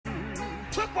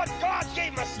took what God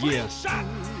gave him, a slingshot,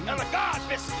 and the God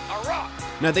missed a rock.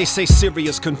 Now they say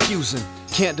Syria's confusing.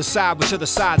 Can't decide which of the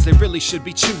sides they really should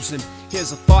be choosing.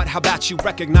 Here's a thought, how about you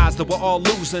recognize that we're all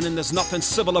losing, and there's nothing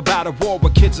civil about a war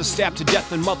where kids are stabbed to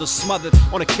death and mothers smothered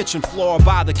on a kitchen floor or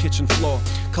by the kitchen floor,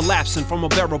 collapsing from a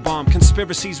barrel bomb.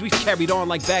 Conspiracies we've carried on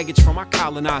like baggage from our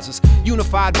colonizers,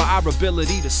 unified by our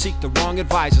ability to seek the wrong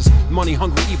advisors.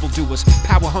 Money-hungry evildoers,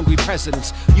 power-hungry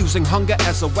presidents, using hunger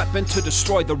as a weapon to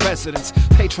destroy the residents,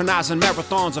 patronizing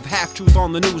marathons of half-truth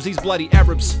on the news. These bloody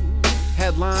Arabs,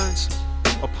 headlines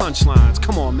or punchlines?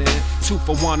 Come on, man, 2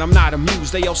 for 1, I'm not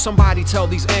amused. Hey, yo, somebody tell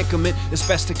these anchormen it's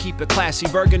best to keep it classy.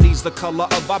 Burgundy's the color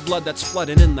of our blood that's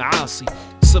flooding in the Aussie.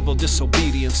 Civil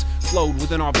disobedience flowed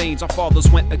within our veins. Our fathers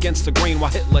went against the grain while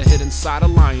Hitler hid inside a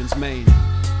lion's mane.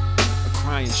 A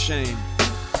crying shame.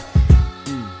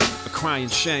 A crying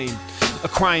shame. A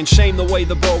crying shame the way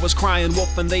the boy was crying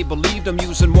wolf and they believed him,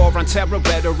 using war on terror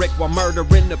rhetoric while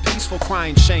murdering the peaceful.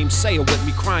 Crying shame, say it with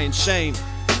me, crying shame.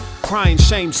 Crying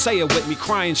shame, say it with me,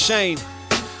 crying shame.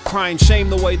 Crying shame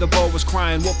the way the boy was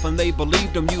crying wolf and they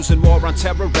believed him, using war on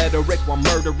terror rhetoric while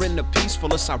murdering the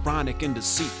peaceful. It's ironic and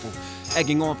deceitful,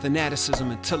 egging on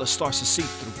fanaticism until it starts to seep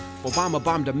through. If Obama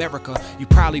bombed America, you'd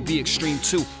probably be extreme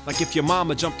too. Like if your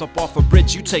mama jumped up off a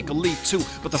bridge, you take a leap too.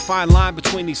 But the fine line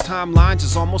between these timelines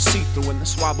is almost see-through, and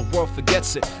that's why the world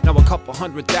forgets it. Now a couple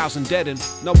 100,000 dead and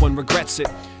no one regrets it.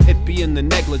 It be in the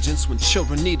negligence when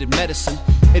children needed medicine.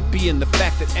 It be in the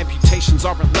fact that amputations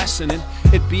aren't lessening.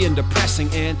 It be in depressing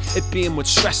and it be in what's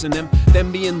stressing them.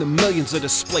 Them being the millions of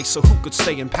displaced, so who could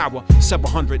stay in power? Several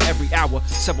hundred every hour,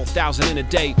 several thousand in a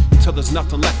day, until there's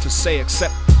nothing left to say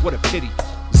except what a pity.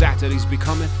 Zachariah's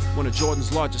becoming one of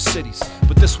Jordan's largest cities,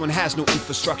 but this one has no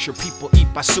infrastructure. People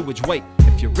eat by sewage. Wait,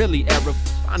 if you're really Arab,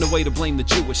 find a way to blame the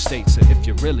Jewish states. And if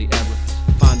you're really Arab,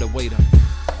 find a way to...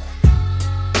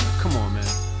 Come on, man.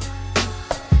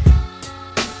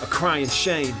 A crying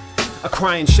shame. A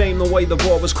crying shame the way the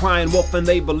boy was crying wolf and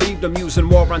they believed him, using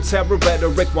war on terror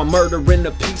rhetoric while murdering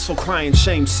the peaceful. Crying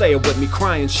shame, say it with me,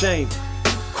 crying shame.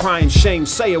 Crying shame,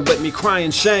 say it with me,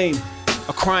 crying shame.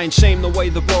 A crying shame the way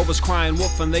the boy was crying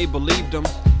wolf and they believed him,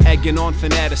 egging on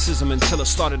fanaticism until it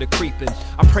started to creep in.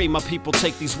 I pray my people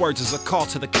take these words as a call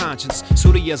to the conscience.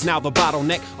 Syria is now the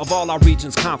bottleneck of all our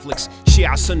region's conflicts.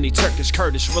 Shia, Sunni, Turkish,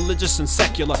 Kurdish, religious and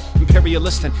secular,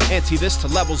 imperialist and anti-this to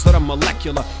levels that are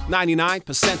molecular.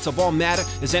 99% of all matter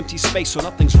is empty space, so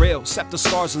nothing's real except the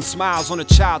scars and smiles on a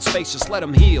child's face. Just let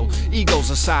them heal. Egos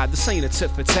aside, this ain't a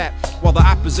tit for tat. While the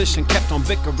opposition kept on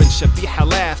bickering, Shabiha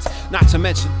laughed. Not to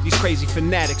mention these crazy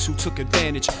fanatics who took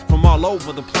advantage from all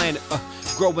over the planet.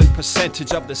 Growing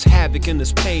percentage of this havoc and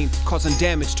this pain, causing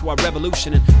damage to our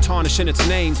revolution and tarnishing its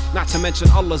name. Not to mention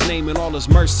Allah's name and all his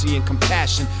mercy and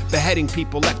compassion, beheading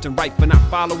people left and right for not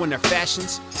following their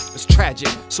fashions. It's tragic,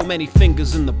 so many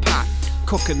fingers in the pot,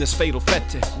 cooking this fatal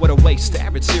fete. What a waste, the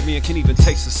average Syrian can even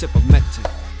taste a sip of mete.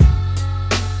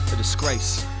 A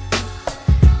disgrace,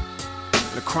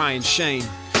 and a crying shame.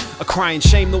 A crying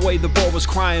shame the way the boy was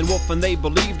crying wolf and they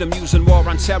believed him, using war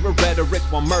on terror rhetoric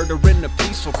while murdering the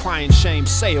peaceful. Crying shame,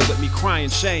 say it with me, crying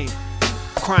shame.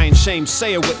 Crying shame,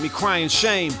 say it with me, crying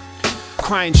shame.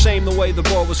 Crying shame the way the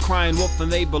boy was crying wolf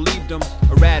and they believed him,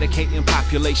 eradicating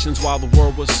populations while the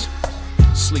world was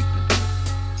sleeping.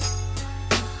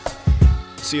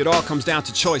 See, it all comes down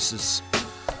to choices.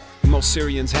 Most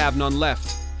Syrians have none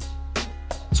left.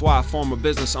 That's why a former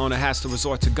business owner has to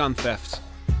resort to gun theft.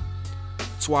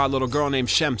 That's why a little girl named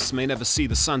Shems may never see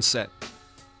the sunset.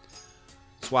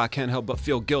 That's why I can't help but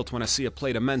feel guilt when I see a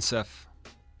plate of mensef.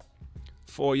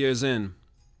 4 years in,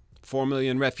 4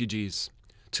 million refugees,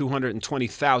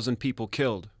 220,000 people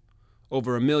killed,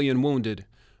 over 1 million wounded,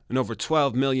 and over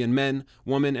 12 million men,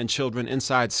 women, and children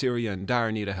inside Syria in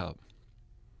dire need of help.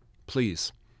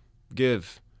 Please,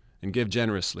 give, and give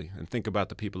generously, and think about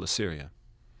the people of Syria.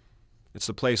 It's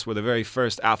the place where the very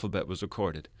first alphabet was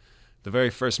recorded, the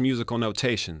very first musical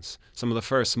notations, some of the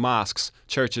first mosques,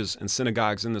 churches, and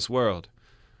synagogues in this world.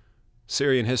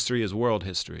 Syrian history is world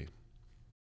history.